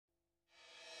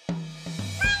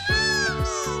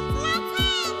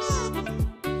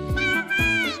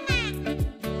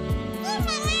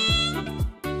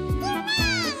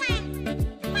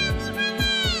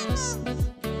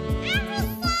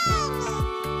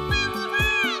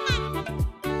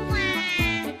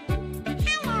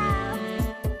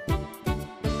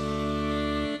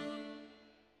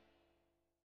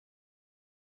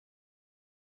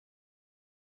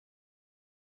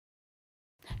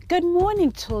Good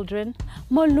morning, children.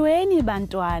 Molweni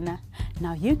bantwana.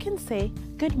 Now you can say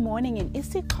good morning in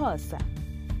IsiXhosa.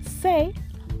 Say,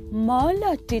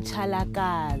 Molo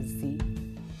titshalakazi.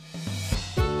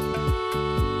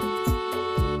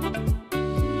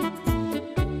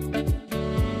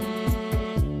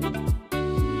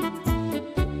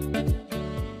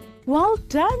 Well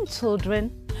done,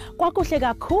 children. Kwakuhle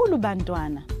kakhulu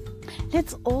bantwana.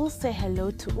 Let's all say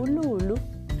hello to Ululu.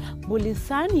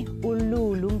 Bulisani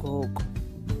Ululu ngoku.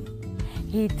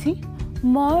 Hithi,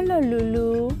 Molo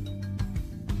Lulu.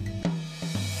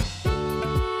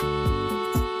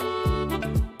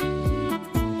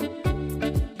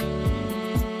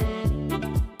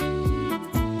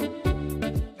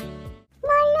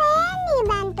 Molweni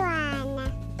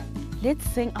bantwana. Let's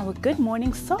sing our good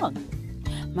morning song.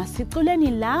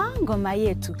 Masiculeni la ngoma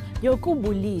yethu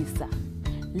yokubulisa.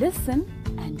 Listen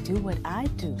and do what I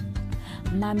do.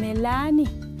 Mamelani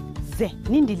ze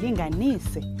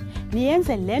nindilinganise.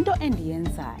 Niyenze lento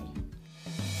endiyenzayo.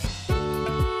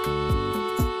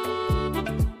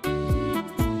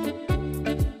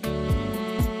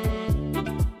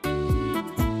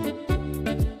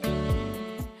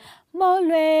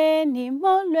 Molweni,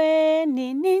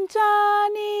 molweni,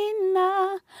 ninjani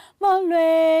na?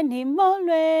 Molweni,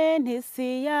 molweni,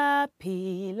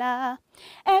 siyaphila.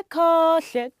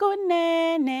 Ekhohle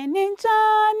kunene,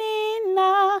 ninjani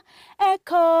na?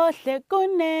 Ekhohle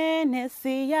kunene,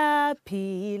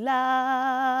 siyaphila.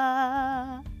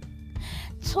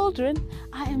 Children,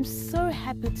 I am so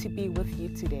happy to be with you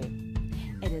today.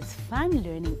 It is fun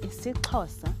learning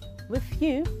IsiXhosa with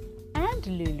you and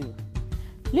Lulu.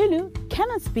 Lulu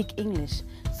cannot speak English,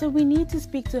 so we need to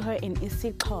speak to her in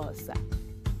IsiXhosa.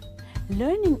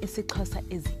 Learning IsiXhosa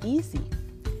is easy.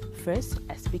 First,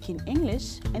 I speak in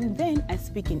English, and then I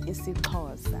speak in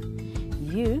IsiXhosa.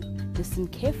 You listen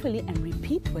carefully and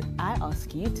repeat what I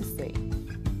ask you to say.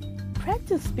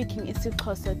 Practice speaking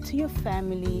IsiXhosa to your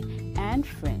family and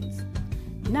friends.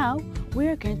 Now, we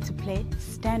are going to play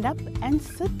stand up and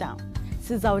sit down.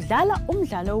 Sizawudlala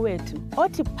umdlalo wethu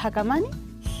othi phakamani,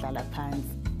 hlala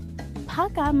phansi.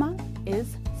 Phakama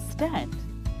is stand.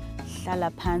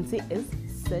 Hlala phansi is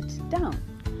sit down.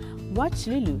 Watch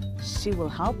Lulu, she will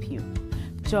help you.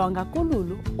 Jonga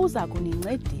kuLulu uza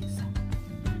kunincedisa.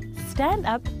 Stand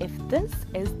up if this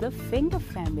is the finger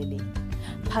family.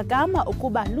 Phakama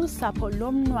ukuba lusapho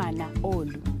lomnwana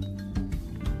olu.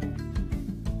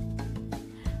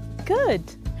 Good.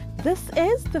 This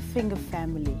is the finger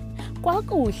family.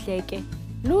 Kwakuhle ke,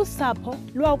 lusapho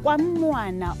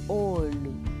lwakwamnwana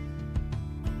olu.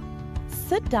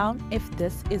 Sit down if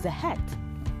this is a hat.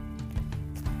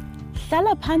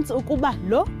 Hlala phansi ukuba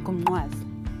lo ngumnqwazi.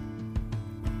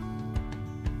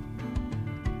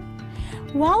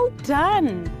 Well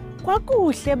done.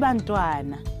 Kwakuhle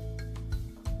bantwana.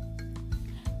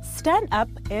 Stand up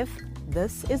if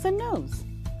this is a nose.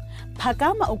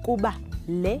 Phakama ukuba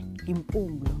le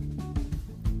impumlo.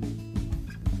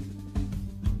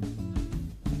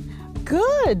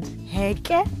 Good.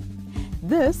 Heke.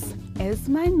 This is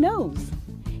my nose.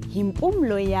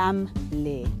 Impumlo yam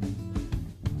le.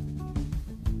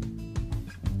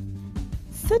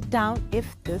 Sit down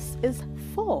if this is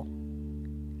 4.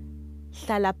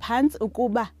 Hlala phansi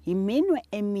ukuba iminwe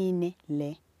emine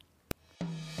le.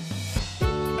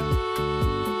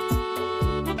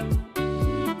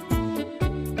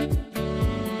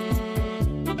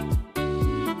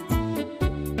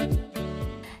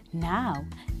 Now,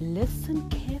 listen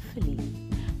carefully.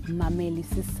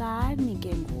 Mamelisisani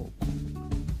ke ngoku.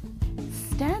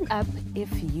 Stand up if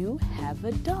you have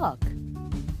a dog.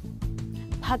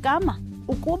 Phakama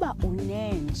ukuba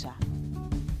unenja.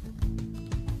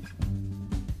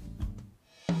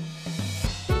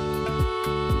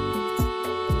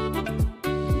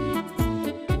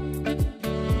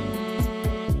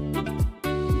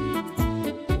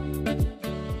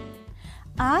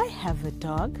 I have a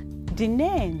dog,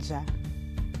 dinenja.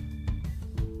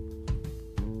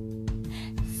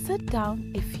 Sit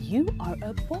down if you are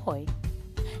a boy.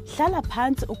 Hlala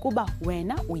phansi ukuba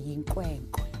wena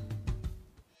uyinkwenkwe.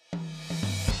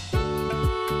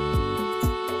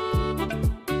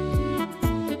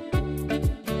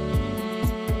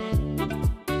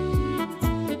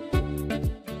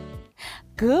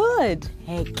 Good,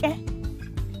 heke.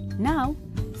 Now,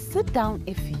 sit down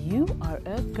if you are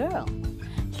a girl.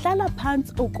 Hlala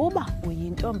phansi ukuba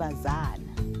uyintombazana.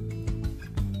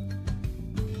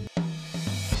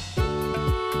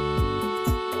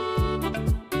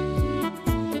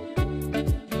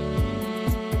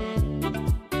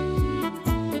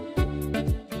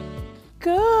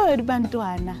 Good,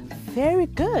 bantwana. Very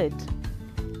good.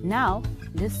 Now,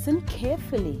 listen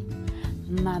carefully.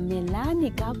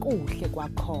 Mamelani kakuhle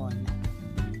kwakhona.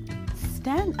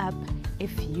 Stand up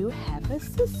if you have a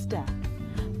sister.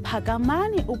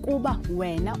 Phakamani ukuba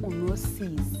wena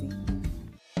unosisi.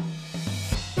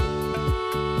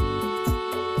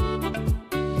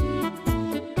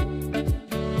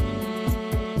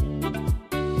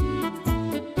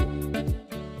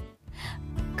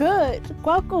 Good,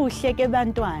 kwakuhle ke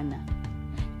bantwana.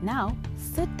 Now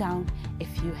sit down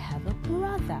if you have a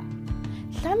brother.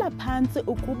 Hlala phansi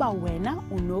ukuba wena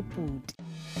unobhuti.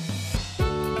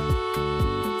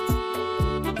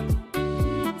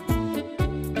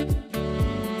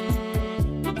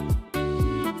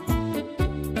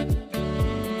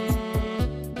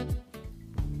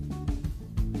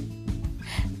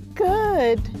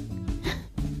 Good.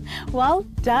 Well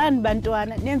done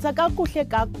bantwana. Nenza kakuhle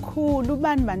kakhulu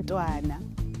bantwana.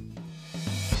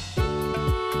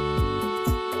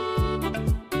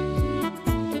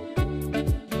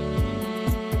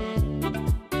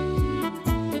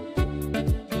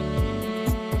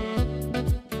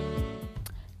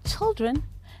 Children,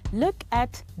 look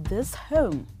at this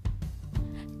home.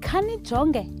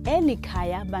 Kanijonge eli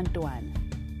khaya bantwana.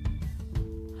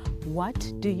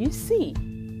 What do you see?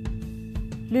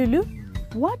 Lulu,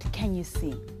 what can you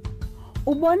see?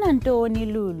 Ubona ntoni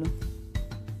Lulu?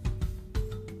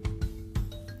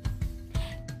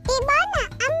 Ibona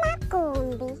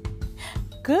amagumbi.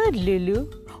 Good Lulu.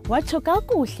 Watsho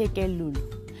kakuhle ke Lulu.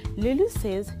 Lulu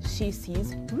says she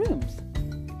sees rooms.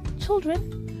 Children,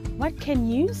 what can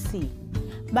you see?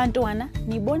 Bantwana,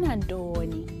 nibona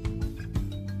ntoni?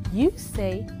 You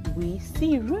say we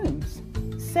see rooms.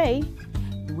 Say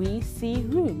we see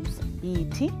rooms.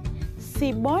 Yithi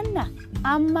sibona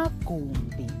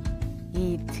amagumbi.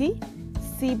 Yithi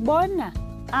sibona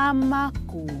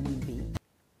amagumbi.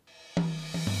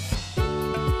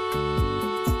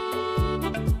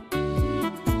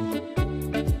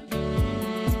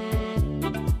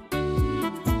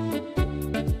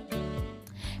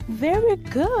 Very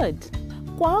good.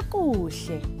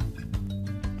 Kwakuhle.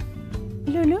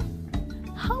 Lulu,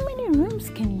 how many rooms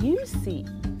can you see?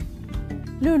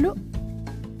 Lulu,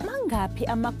 mangaphi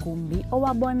amagumbi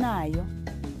owabonayo?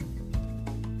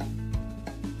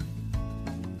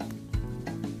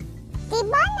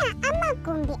 Sibona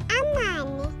amagumbi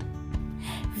amane.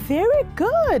 Very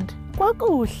good.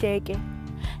 Kwakuhle ke.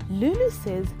 Lulu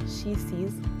says she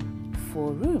sees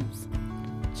 4 rooms.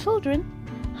 Children,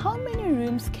 how many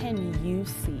rooms can you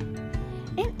see?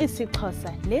 In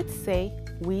IsiXhosa, let's say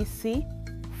we see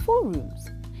 4 rooms.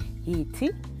 Yithi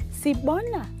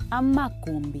sibona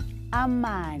amagumbi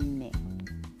amane.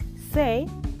 Say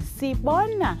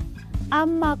sibona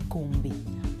amagumbi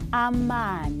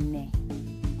amane.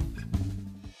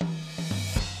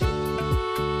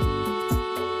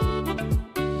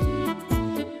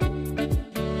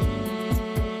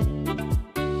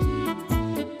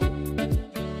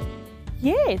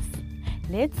 Yes,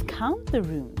 let's count the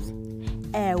rooms.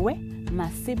 Ewe,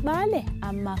 masibale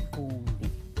amagumbi.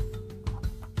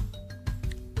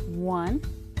 1,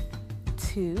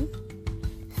 2,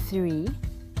 3,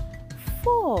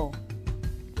 4.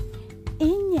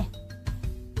 Inye,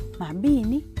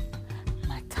 mabini,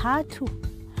 matatu,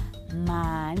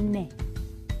 mane.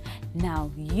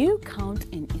 Now you count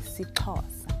in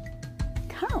IsiXhosa.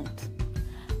 Count.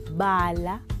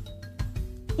 Bala,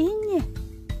 inye,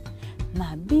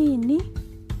 mabini,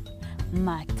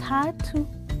 matatu,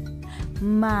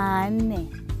 mane.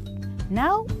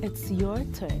 Now it's your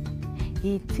turn.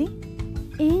 Yithi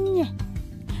inye,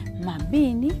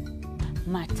 mabini,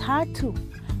 matatu,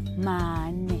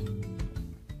 mane.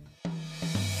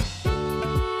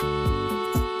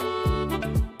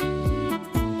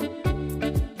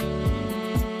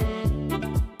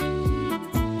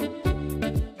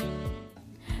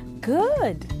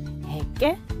 Good.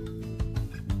 Heke.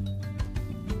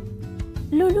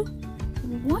 Lulu,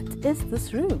 what is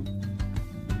this room?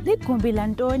 Ligumbi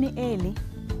lantoni eli?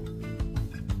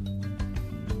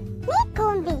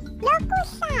 Ligumbi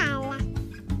lokuhlala.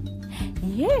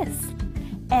 Yes,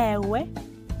 ewe.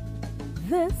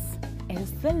 This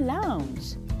is the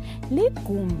lounge.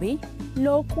 Ligumbi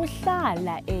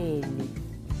lokuhlala eli.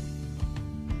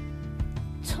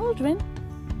 Children,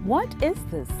 what is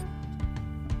this?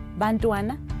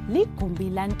 Bantwana, ligumbi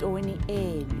lantoni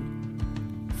eli?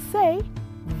 Say,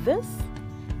 this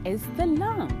is the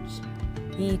lounge.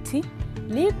 Yithi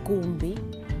ligumbi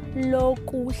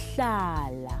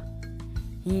lokuhlala.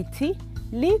 Yithi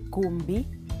ligumbi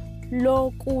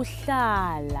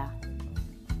lokuhlala.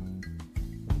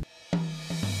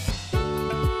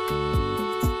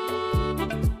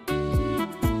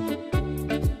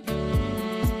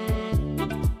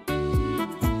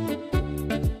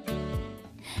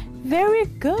 Very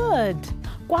good.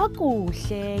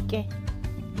 Kwakuhle ke.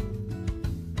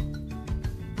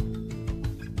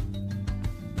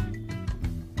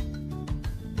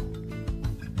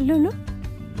 Lulu,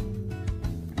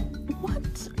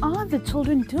 what are the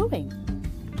children doing?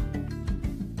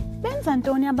 Benza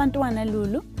ntoni abantwana,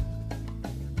 Lulu?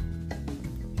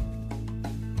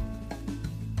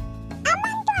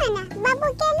 Abantwana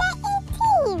babukele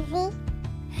i-TV.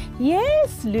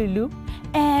 Yes, Lulu.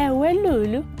 Ewe,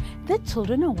 Lulu. The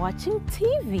children are watching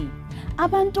TV.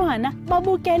 Abantwana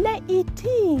babukele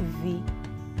i-TV.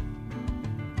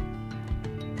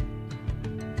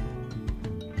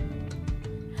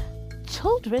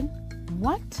 Children,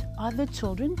 what are the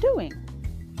children doing?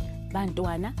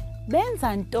 Bantwana,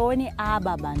 benza ntoni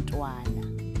aba bantwana?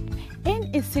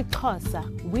 In IsiXhosa,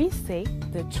 we say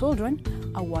the children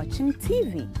are watching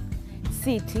TV.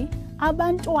 Sithi,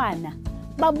 abantwana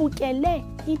babukele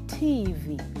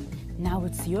i-TV. Now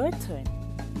it's your turn.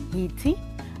 Yithi,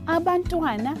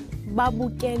 abantwana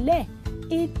babukele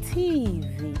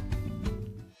i-TV.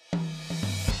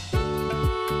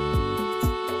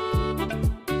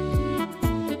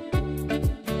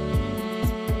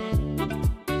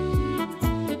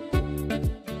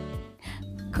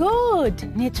 Good.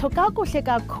 Nitsho kakuhle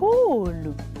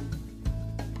kakhulu.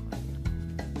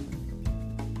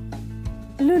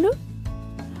 Lulu,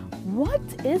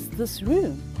 what is this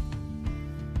room?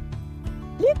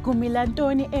 Ligumi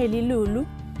lantoni eli, Lulu?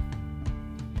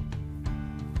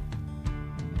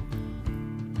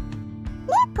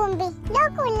 Ligumbi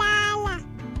lokulala.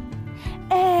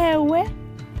 Ewe.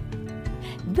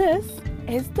 This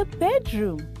is the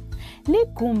bedroom.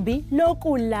 Ligumbi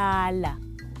lokulala.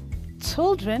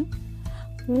 Children,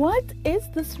 what is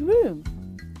this room?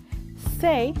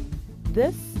 Say,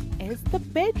 this is the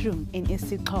bedroom in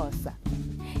IsiXhosa.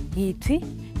 Yithi,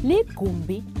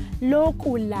 ligumbi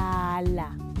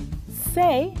lokulala.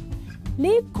 Say,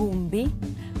 ligumbi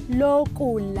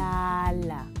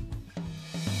lokulala.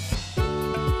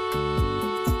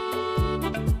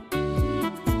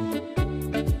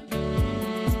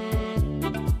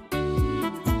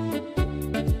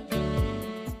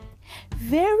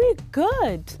 Very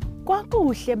good.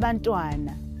 Kwakuhle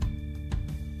bantwana.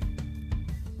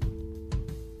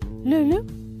 Lulu,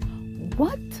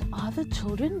 what are the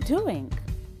children doing?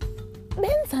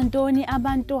 Benza ntoni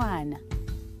abantwana?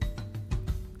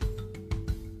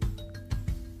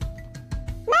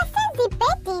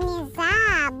 Basezibhedini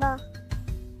zabo.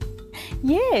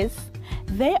 Yes,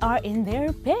 they are in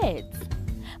their beds.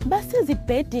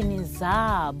 Basezibhedini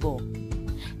zabo.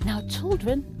 Now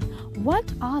children, what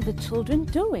are the children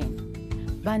doing?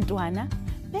 Bantwana,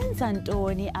 benza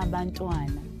ntoni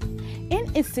abantwana? In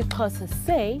IsiXhosa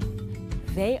say,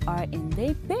 they are in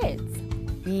their beds.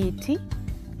 Yithi,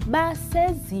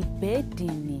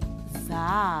 basezibhedini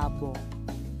zabo.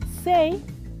 Say,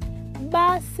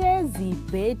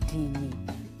 basezibhedini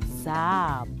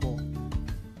zabo.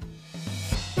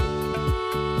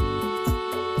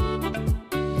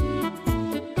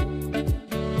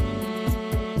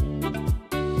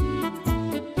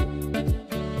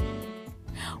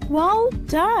 Well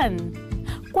done.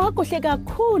 Kwakuhle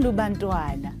kakhulu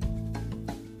bantwana.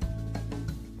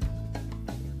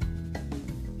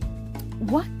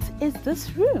 What is this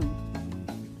room?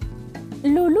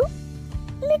 Lulu,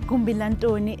 ligumbi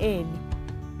lantoni eli?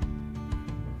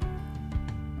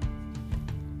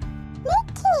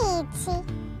 Likhithi.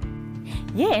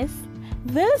 Yes,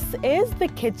 this is the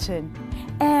kitchen.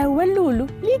 Ewe Lulu,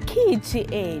 likhithi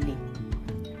eli.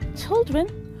 Children,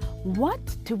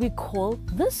 what do we call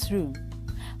this room?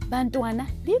 Bantwana,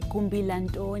 ligumbi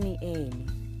lantoni eli?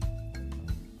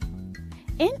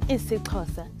 In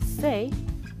IsiXhosa, say,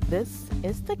 this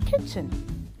is the kitchen.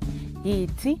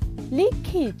 Yithi,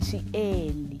 likhithi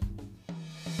eli.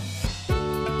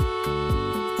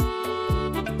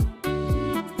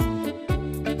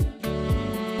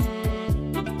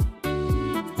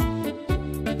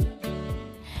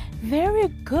 Very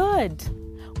good.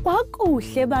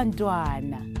 Kwakuhle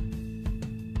bantwana.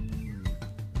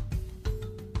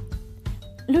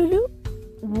 Lulu,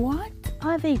 what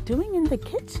are they doing in the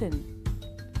kitchen?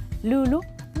 Lulu,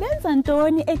 benza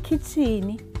ntoni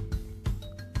ekitchini?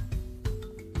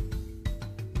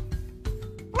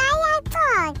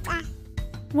 Bayaxoxa.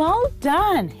 Well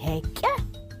done, heke.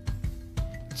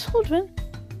 Children,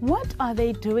 what are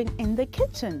they doing in the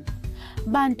kitchen?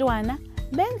 Bantwana,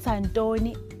 benza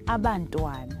ntoni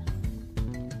abantwana?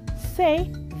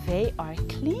 Say, they are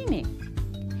cleaning.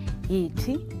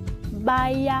 Yithi,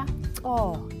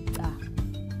 bayaxoxa.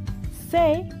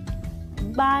 Say,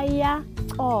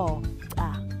 bayaxoxa.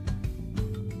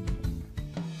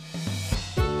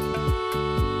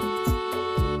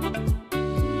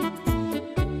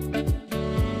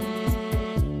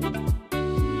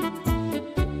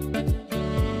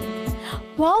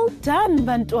 Well done,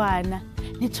 bantwana.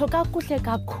 Nitsho kakuhle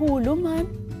kakhulu, man.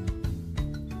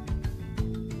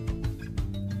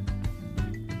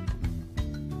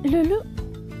 Lulu,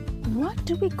 what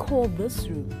do we call this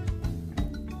room?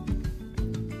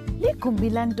 Ligumbi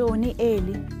lantoni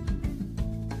eli?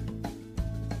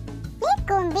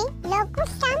 Ligumbi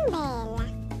lokuhlambela.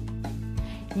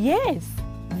 Yes,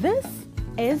 this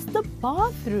is the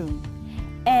bathroom.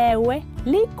 Ewe,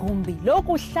 ligumbi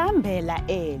lokuhlambela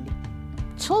eli.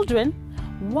 Children,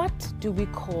 what do we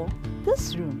call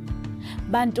this room?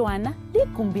 Bantwana,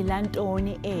 ligumbi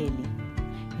lantoni eli?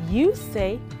 You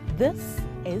say this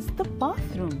is the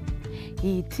bathroom.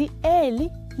 Yithi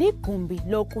eli ligumbi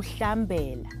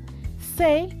lokuhlambela.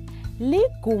 Say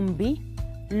ligumbi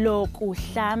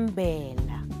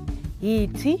lokuhlambela.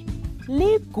 Yithi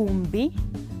ligumbi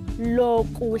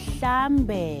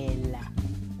lokuhlambela.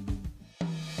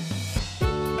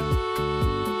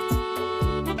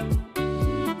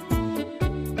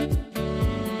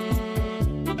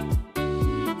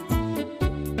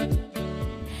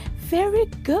 Very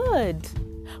good.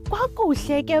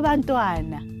 Kwakuhle ke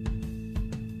bantwana.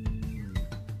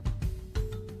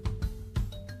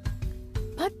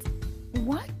 But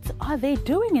what are they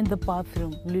doing in the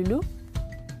bathroom, Lulu?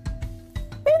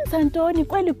 Benza ntoni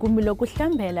kweli gumbi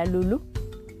lokuhlambela, Lulu?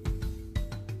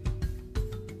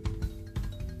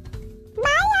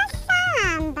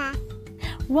 Bayahlamba.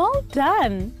 Well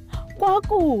done.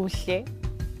 Kwakuhle.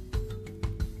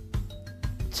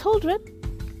 Children,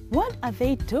 what are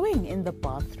they doing in the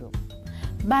bathroom?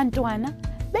 Bantwana,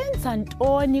 benza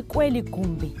ntoni kweli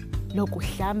gumbi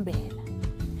lokuhlambela?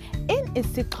 In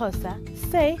IsiXhosa,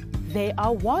 say they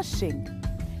are washing.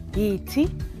 Yithi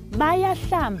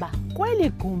bayahlamba kweli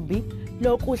gumbi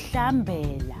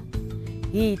lokuhlambela.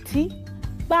 Yithi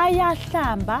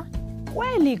bayahlamba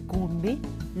kweli gumbi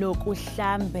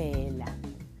lokuhlambela.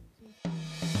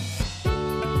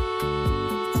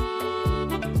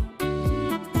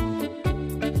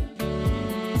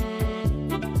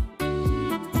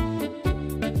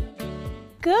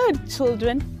 Good,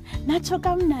 children. Nacho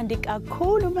kamnandi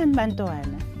kakhulu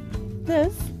bantwana.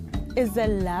 This is a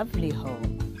lovely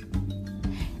home.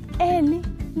 Eli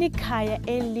likhaya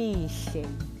elihle.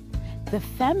 The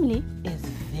family is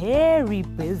very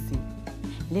busy.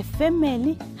 Le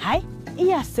family, hayi,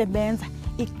 iyasebenza,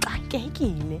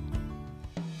 ixakekile.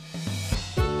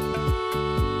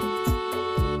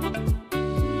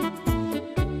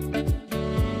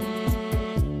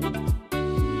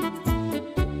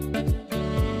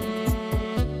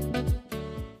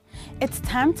 It's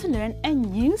time to learn a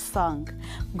new song.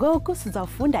 Ngoku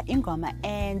sizawufunda ingoma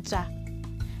entsha.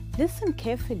 Listen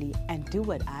carefully and do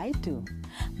what I do.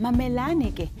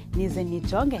 Mamelani ke nize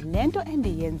nijonge lento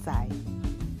endiyenzayo.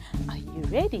 Are you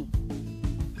ready?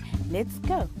 Let's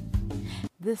go.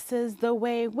 This is the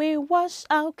way we wash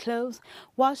our clothes,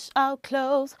 wash our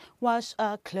clothes, wash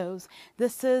our clothes.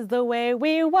 This is the way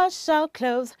we wash our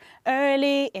clothes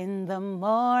early in the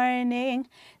morning.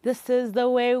 This is the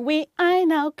way we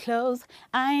iron our clothes,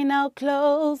 iron our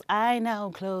clothes, iron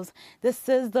our clothes. This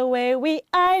is the way we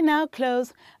iron our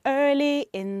clothes early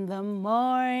in the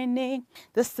morning.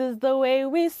 This is the way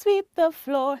we sweep the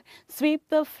floor, sweep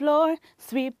the floor,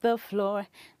 sweep the floor.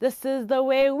 This is the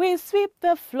way we sweep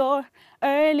the floor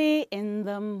early in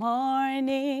the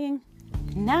morning.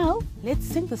 Now, let's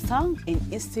sing the song in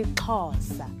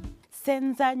IsiXhosa.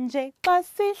 Senza nje xa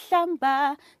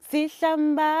sihlamba,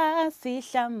 sihlamba,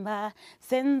 sihlamba.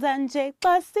 Senza nje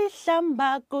xa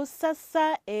sihlamba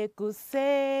kusasa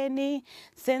ekuseni.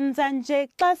 Senza nje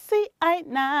xa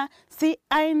siayina,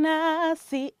 siayina,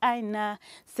 siayina.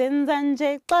 Senza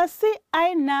nje xa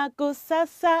siayina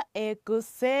kusasa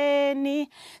ekuseni.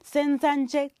 Senza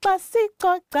nje xa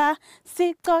sicoca,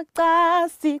 sicoca,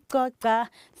 sicoca.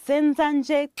 Senza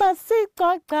nje xa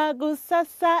sicoca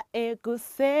kusasa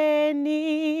ekuseni.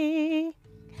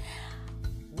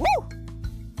 Woo!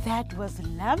 That was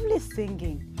lovely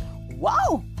singing.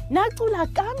 Wow! Nacula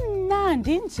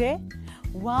kamnandi nje.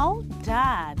 Well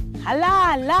done.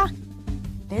 Halala.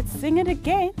 Let's sing it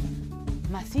again.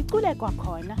 Masicule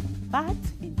kwakhona, but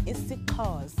in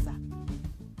IsiXhosa.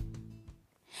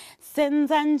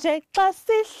 Senza nje xa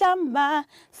sihlamba,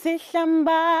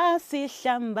 sihlamba,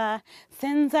 sihlamba.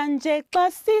 Senza nje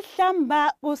xa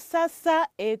sihlamba kusasa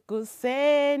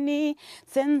ekuseni.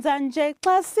 Senza nje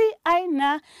xa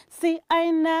siayina,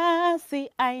 siayina,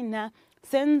 siayina.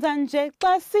 Senza nje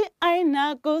xa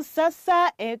siayina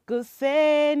kusasa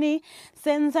ekuseni.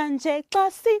 Senza nje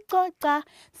xa sicoca,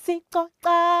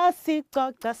 sicoca,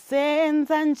 sicoca.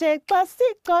 Senza nje xa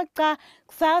sicoca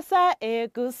kusasa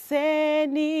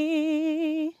ekuseni.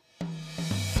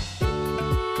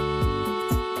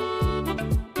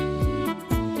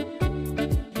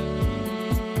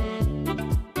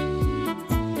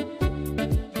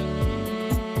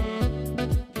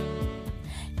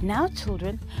 Now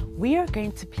children, we are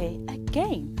going to play a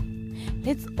game.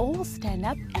 Let's all stand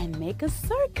up and make a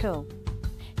circle.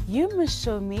 You must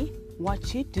show me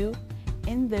what you do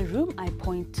in the room I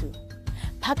point to.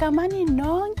 Phakamani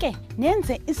nonke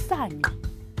nenze isangqa.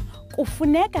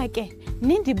 Kufuneka ke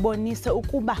nindibonise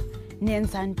ukuba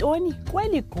nenza ntoni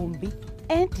kweli gumbi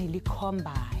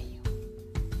endilikhombayo.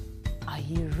 Are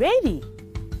you ready?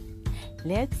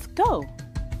 Let's go.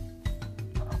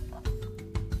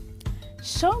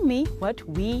 Show me what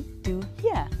we do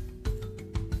here.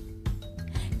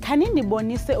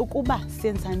 Khanindibonise ukuba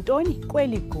senza ntoni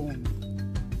kweli gumbi.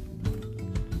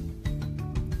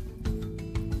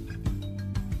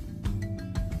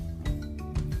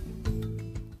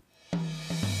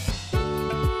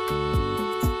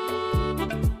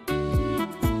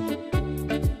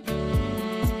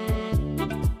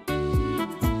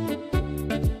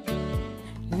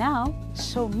 Now,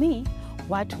 show me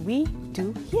what we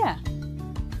do here.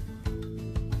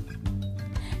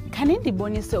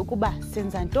 Khanindibonise ukuba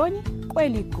senza ntoni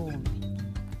kweli gumbi.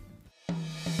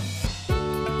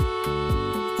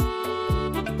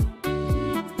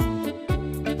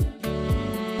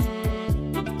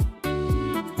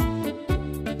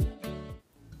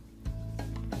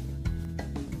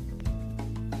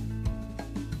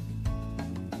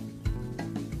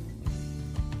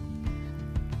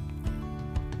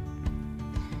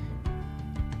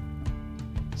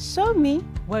 Show me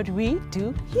what we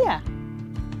do here.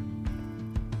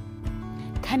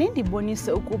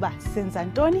 Khanindibonise ukuba senza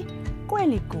ntoni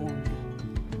kweli gumbi.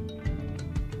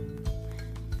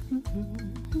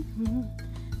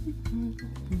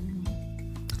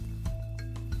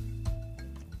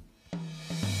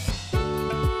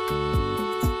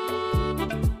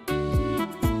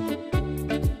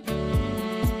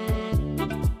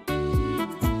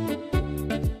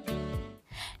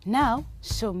 Now,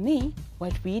 show me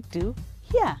what we do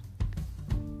here.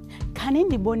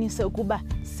 Khanindibonise ukuba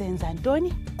senza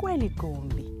ntoni kweli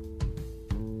gumbi.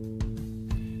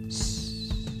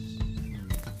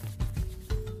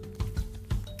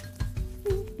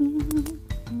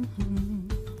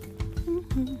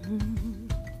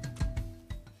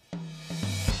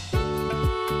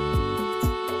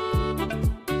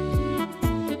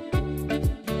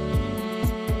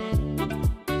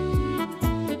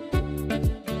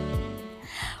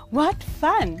 What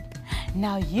fun!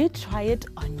 Now you try it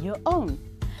on your own.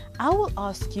 I will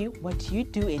ask you what you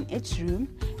do in each room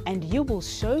and you will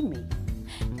show me.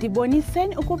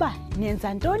 Ndiboniseni ukuba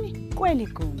nenza ntoni kweli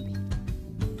gumbi.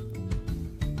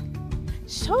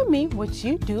 Show me what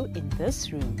you do in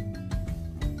this room.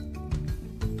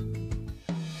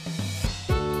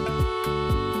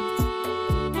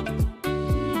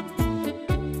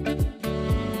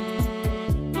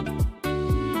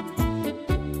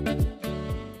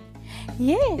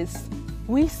 Yes,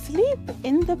 we sleep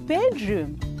in the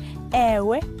bedroom.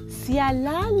 Ewe,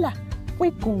 siyalala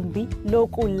kwigumbi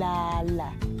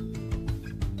lokulala.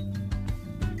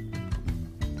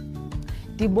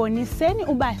 Ndiboniseni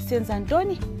uba senza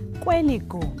ntoni kweli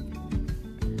gumbi.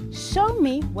 Show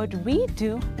me what we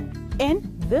do in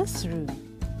this room.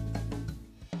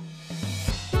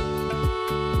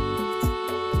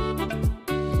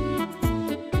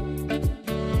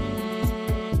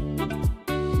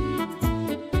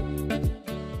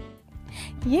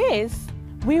 Yes,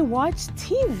 we watch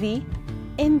TV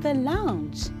in the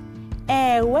lounge.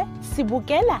 Ewe,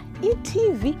 sibukela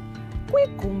i-TV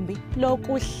kwigumbi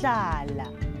lokuhlala.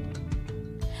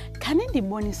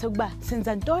 Khanindibonise ukuba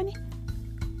senza ntoni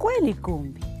kweli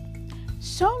gumbi.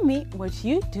 Show me what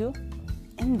you do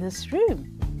in this room.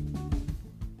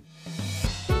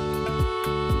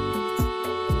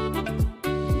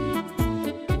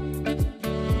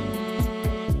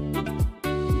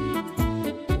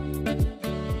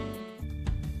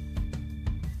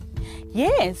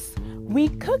 Yes, we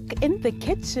cook in the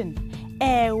kitchen.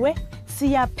 Ewe,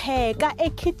 siyapheka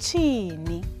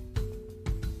ekitchini.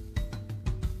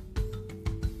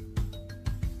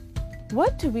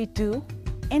 What do we do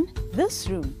in this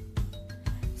room?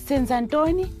 Senza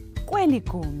ntoni kweli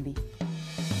gumbi.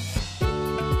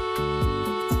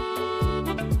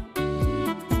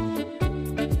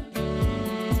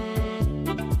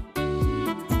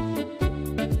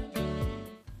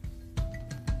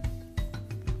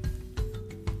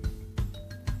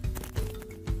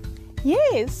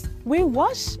 Yes, we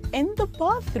wash in the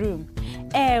bathroom.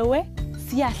 Ewe,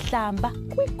 siyahlamba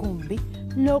kwigumbi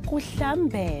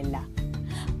lokuhlambela.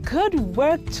 Good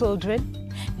work, children.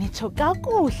 Nitsho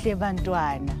kakuhle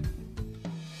bantwana.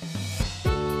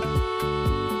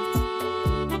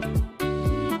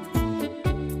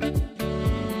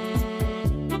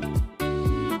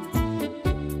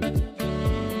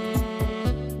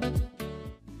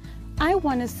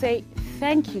 want to say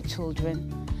thank you,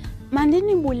 children.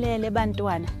 Mandinibulele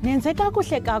bantwana, nenze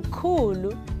kakuhle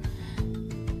kakhulu.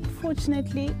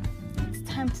 Fortunately,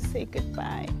 it's time to say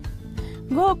goodbye.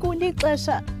 Ngoku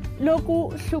lixesha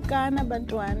lokuhlukana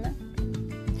bantwana.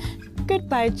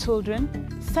 Goodbye, children.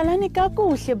 Salani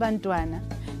kakuhle bantwana.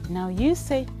 Now you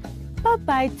say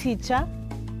bye-bye, teacher.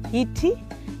 Yithi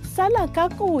sala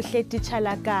kakuhle,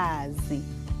 titshalakazi.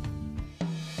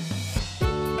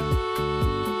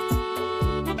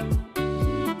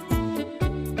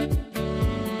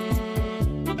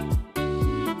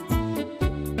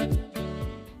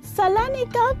 Salani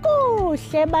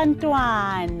kakuhle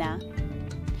bantwana.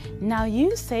 Now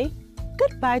you say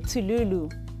goodbye to Lulu.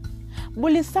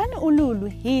 Bulisani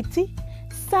uLulu, yithi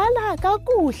sala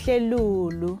kakuhle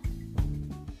Lulu.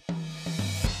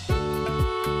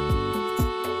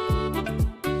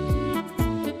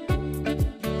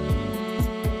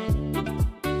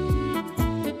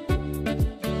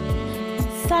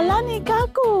 Salani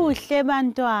kakuhle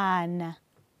bantwana.